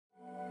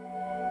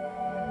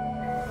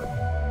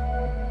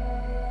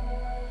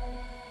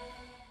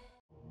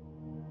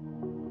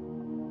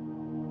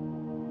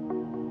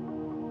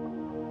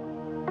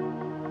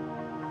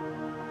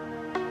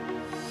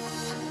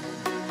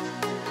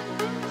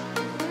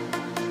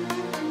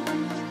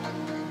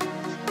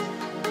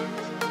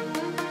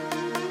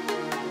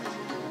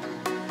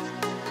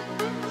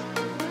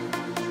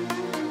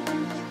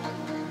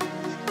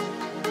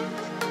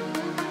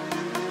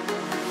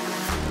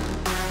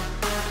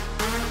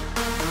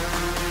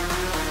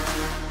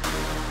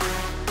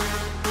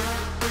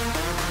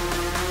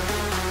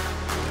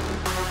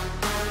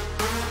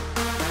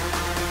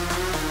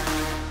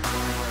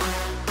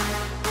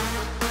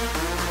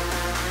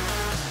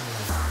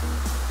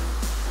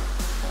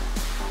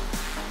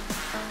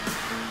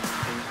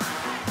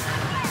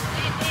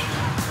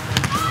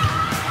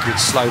Good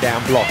slow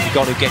down block.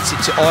 Egonu gets it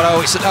to... Oh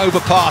no, it's an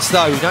overpass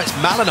though. No, it's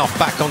Malinoff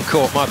back on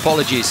court. My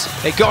apologies.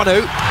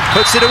 Egonu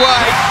puts it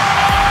away.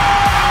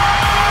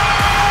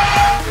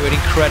 An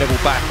incredible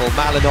battle.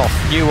 Malinoff,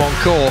 new on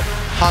court.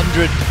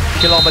 100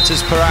 km/h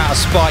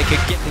spike. I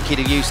think he'd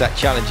have used that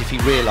challenge if he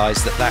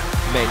realised that that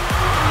meant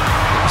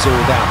it was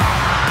all done.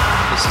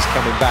 This is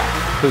coming back.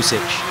 Pusic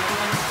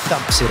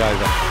dumps it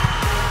over.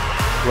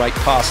 Great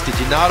pass to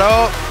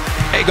Gennaro.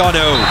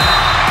 Egonu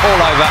all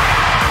over.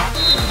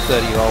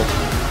 30-year-old.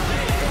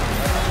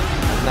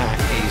 And that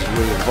is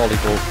real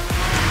volleyball.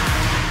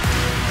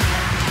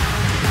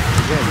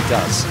 He really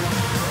does.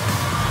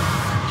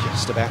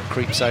 Just about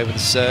creeps over the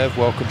serve.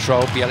 Well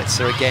controlled.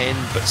 Bielitsa again,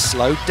 but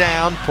slowed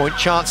down. Point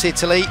chance,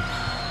 Italy.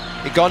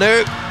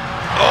 Egonu.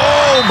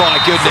 Oh my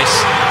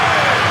goodness.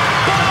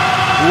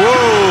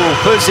 Whoa,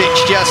 Pusic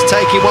just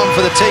taking one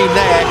for the team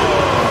there.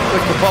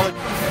 Quick apology.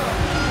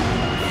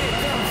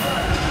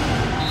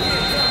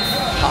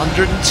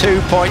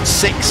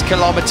 102.6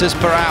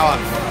 km/h.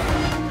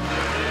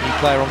 New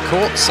player on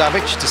court,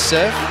 Savage to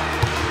serve.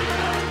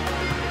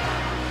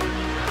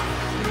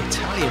 The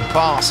Italian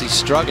pass is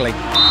struggling.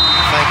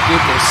 Thank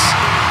goodness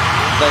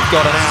they've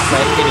got an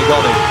outlet in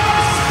Egonu.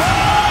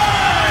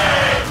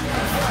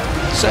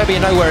 Serbia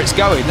know where it's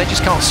going, they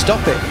just can't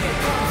stop it.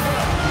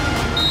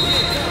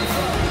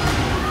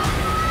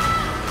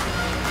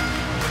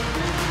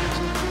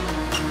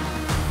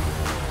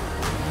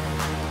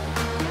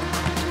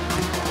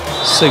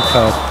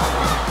 Superb.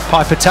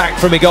 Pipe attack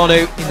from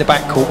Egonu in the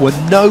backcourt.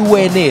 We're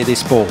nowhere near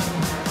this ball.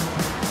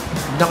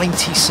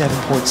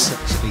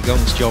 97.6.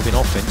 Egonu's job in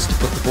offense to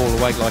put the ball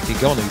away like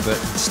Egonu, but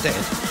instead,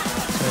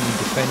 turning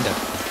defender.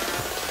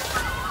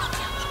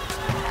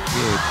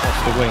 Good, off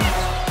the wing.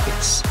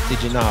 It's Di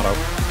Gennaro.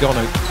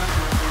 Egonu.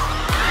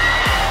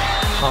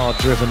 Hard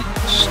driven,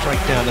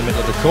 straight down the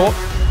middle of the court.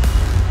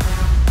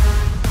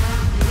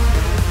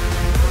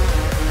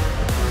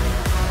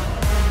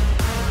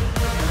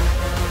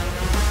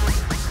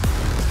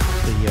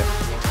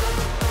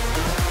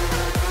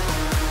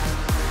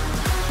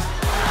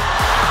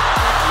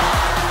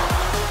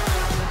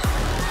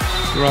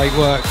 Great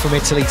work from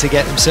Italy to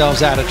get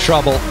themselves out of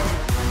trouble.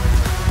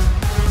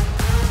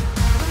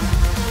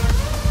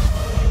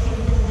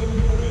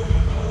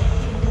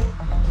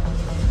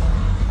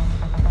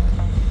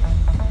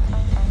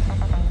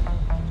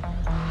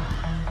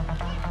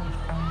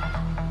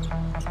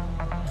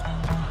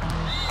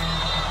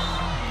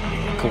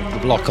 Caught the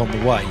block on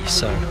the way,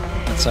 so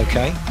that's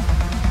okay.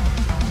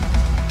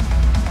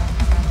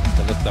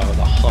 Look though at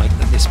the height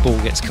that this ball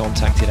gets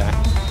contacted at.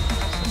 It's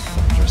a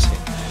thunderous hit.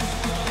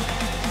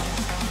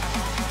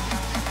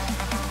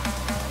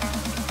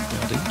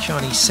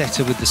 Chinese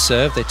setter with the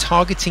serve. They're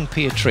targeting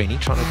Pietrini,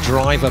 trying to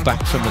drive her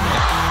back from the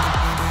net.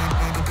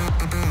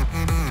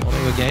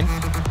 Egonu again.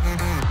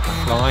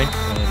 Back line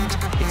and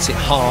hits it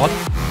hard.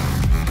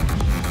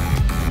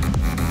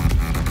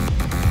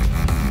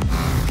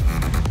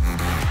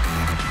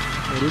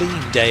 A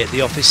lean day at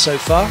the office so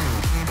far.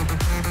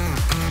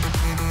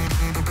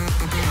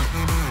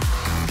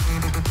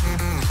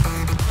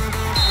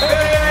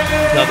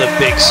 Another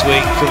big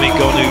swing from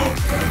Egonu.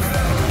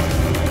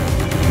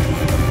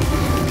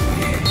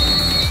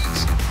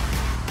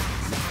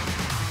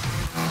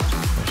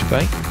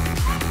 Down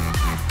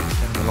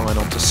the line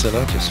onto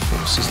Silla, just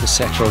forces the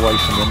setter away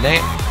from the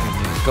net.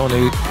 And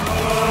Egonu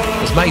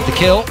has made the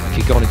kill.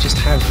 Egonu just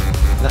have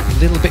that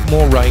little bit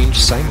more range,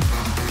 same.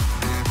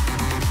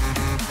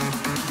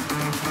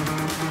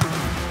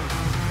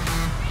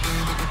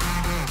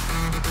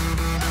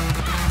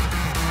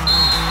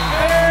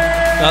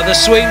 Another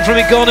swing from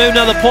Egonu,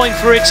 another point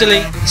for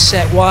Italy.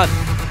 Set one.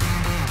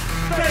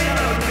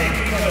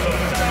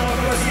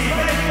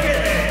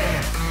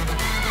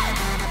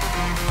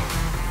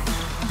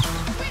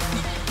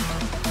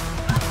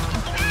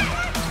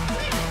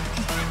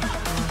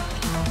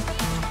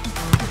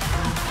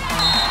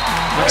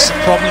 That's the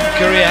problem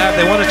Korea have.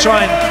 They want to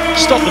try and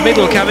stop the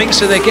middle coming,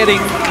 so they're getting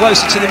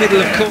closer to the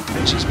middle of court,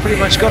 which has pretty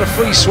much got a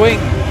free swing.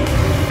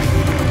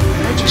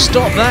 How do you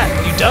stop that?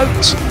 You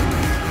don't.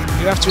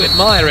 You have to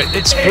admire it.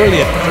 It's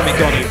brilliant from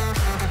Egonu.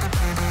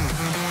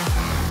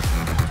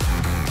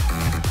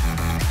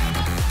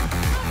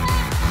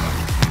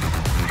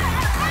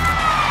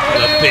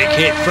 A big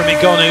hit from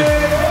Egonu.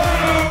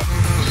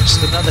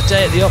 Just another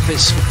day at the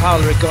office for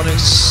Paola Egonu.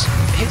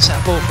 Hits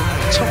that ball from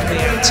the top of the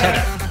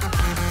antenna.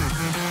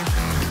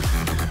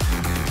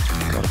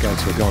 Go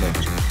to Egonu.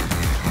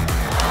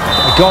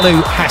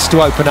 Egonu has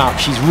to open up.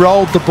 She's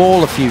rolled the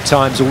ball a few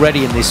times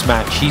already in this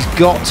match. She's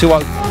got to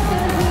open.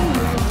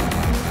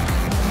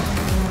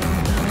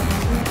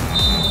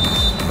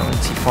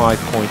 95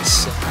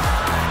 points.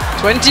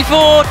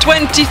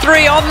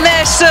 24-23 on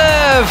their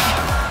serve.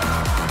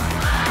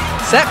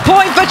 Set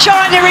point for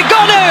China.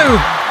 Egonu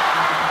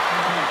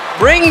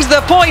brings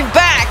the point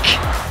back.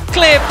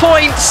 Clear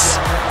points.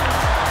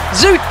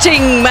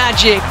 Zooting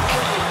magic.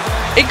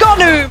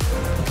 Egonu.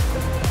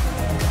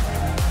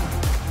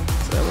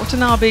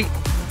 Watanabe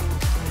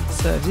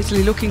serves.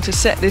 Italy looking to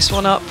set this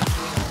one up.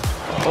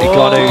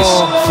 Egonu's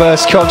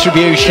first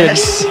contribution.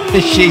 Yes.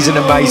 She's an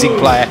amazing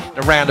player.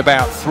 Around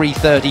about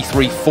 330,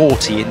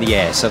 340 in the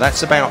air, so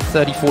that's about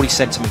 30, 40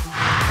 centimetres.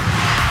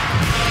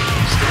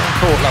 Still on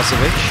court,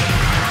 Lazovic.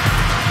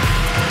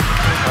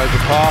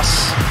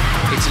 Overpass.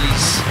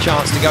 Italy's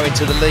chance to go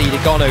into the lead.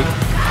 Egonu.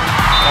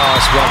 Oh,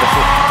 it's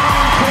wonderful.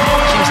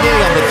 She was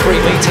nearly on the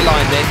 3-metre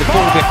line then. The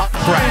ball bit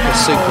crack a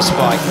super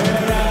spike.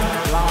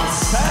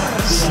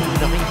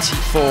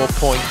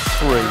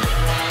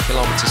 94.3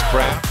 kilometres per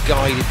hour.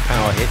 Guided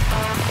power hit.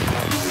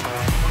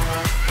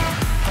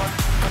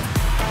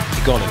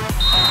 Egonu.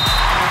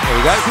 There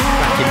we go.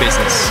 Back in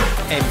business.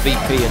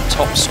 MVP and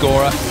top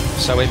scorer.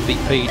 So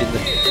MVP'd in the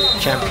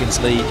Champions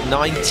League.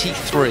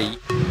 93.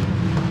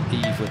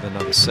 Eve with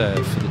another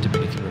serve for the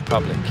Dominican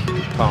Republic.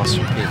 Pass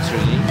from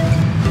Pietrini.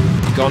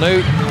 Egonu.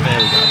 There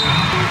we go.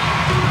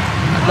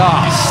 At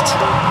last.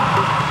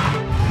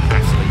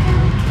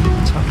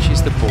 Athlete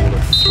touches the ball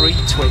at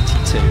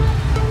 3:22.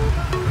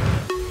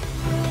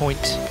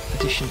 Point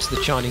addition to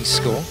the Chinese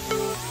score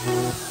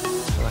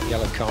for that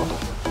yellow card.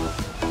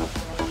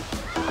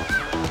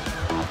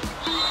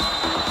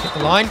 Hit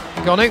the line.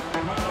 Egonu.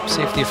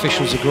 See if the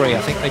officials agree.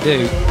 I think they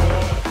do.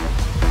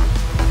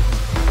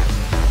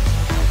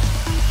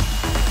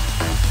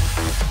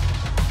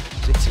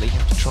 Italy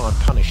have to try and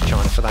punish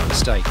China for that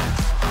mistake.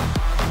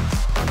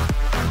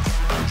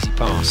 Easy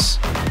pass.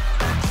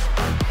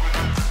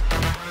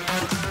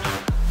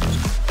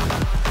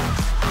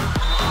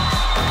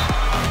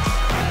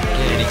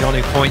 Again,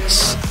 Egonu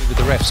points with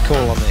the ref's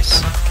call on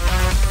this.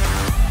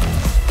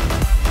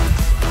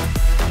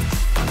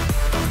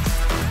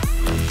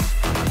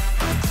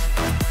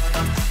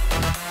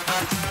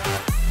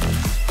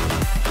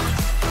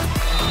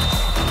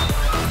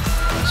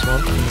 This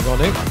one from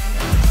Egonu.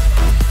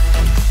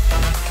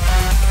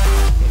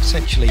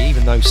 Essentially,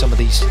 even though some of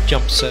these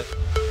jumps are...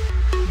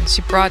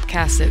 She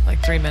broadcast it like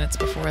 3 minutes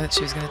before that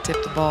she was going to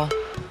tip the ball.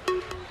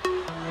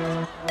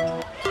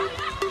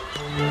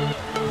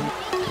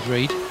 Good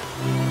read.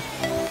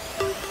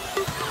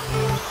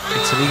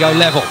 Italy go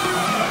level.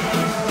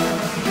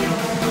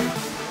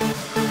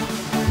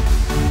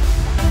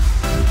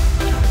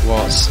 It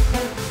was.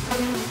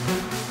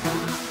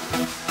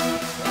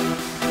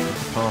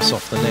 Pass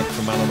off the net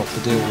from Malinov to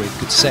deal with.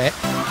 Good set.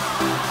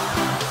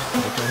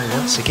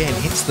 Once again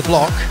hits the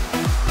block.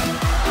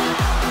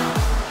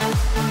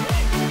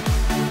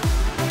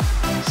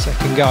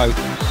 Second go.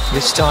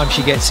 This time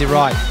she gets it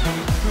right.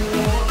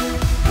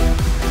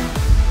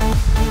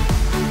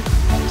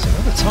 It's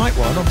another tight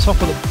one on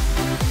top of the...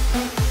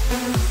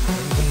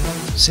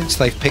 Since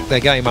they've picked their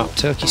game up,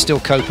 Turkey's still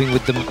coping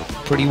with them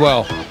pretty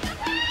well.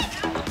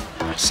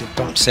 Massive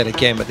bump set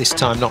again, but this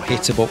time not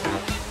hittable.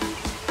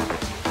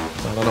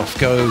 Malinov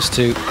goes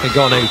to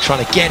Egonu,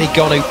 trying to get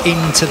Egonu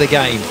into the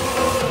game.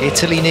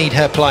 Italy need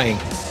her playing. I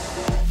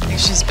think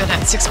she's been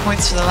at 6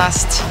 points for the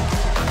last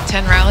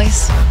 10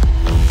 rallies.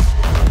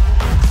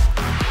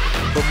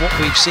 From what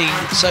we've seen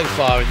so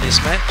far in this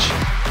match.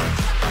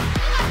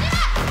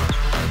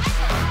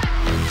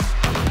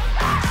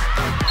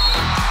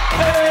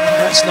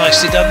 That's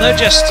nicely done though,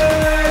 just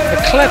a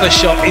clever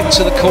shot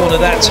into the corner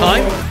that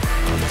time.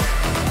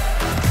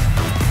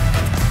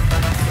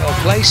 Well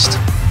placed.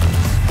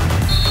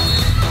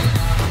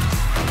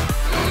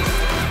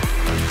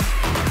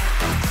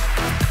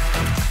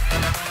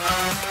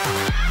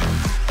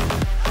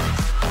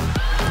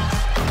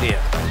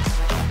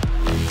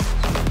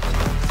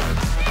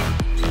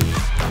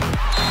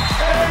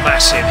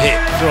 Massive hit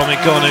from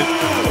Egonu.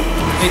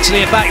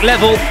 Italy are back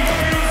level.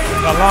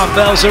 Alarm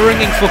bells are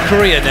ringing for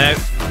Korea now.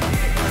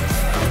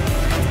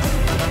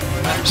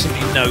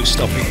 Absolutely no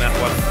stopping that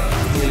one.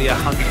 Nearly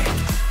 100.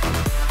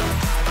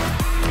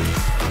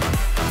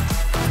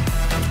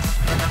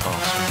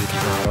 Pass from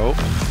Viggiano.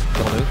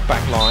 Egonu,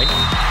 back line.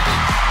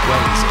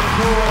 Well easy.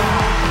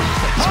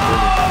 That's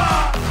brilliant.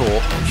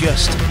 Caught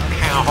just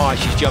how high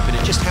she's jumping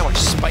and just how much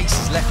space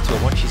is left to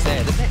her once she's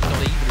there. The net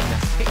not even in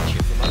that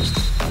picture for most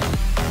of them.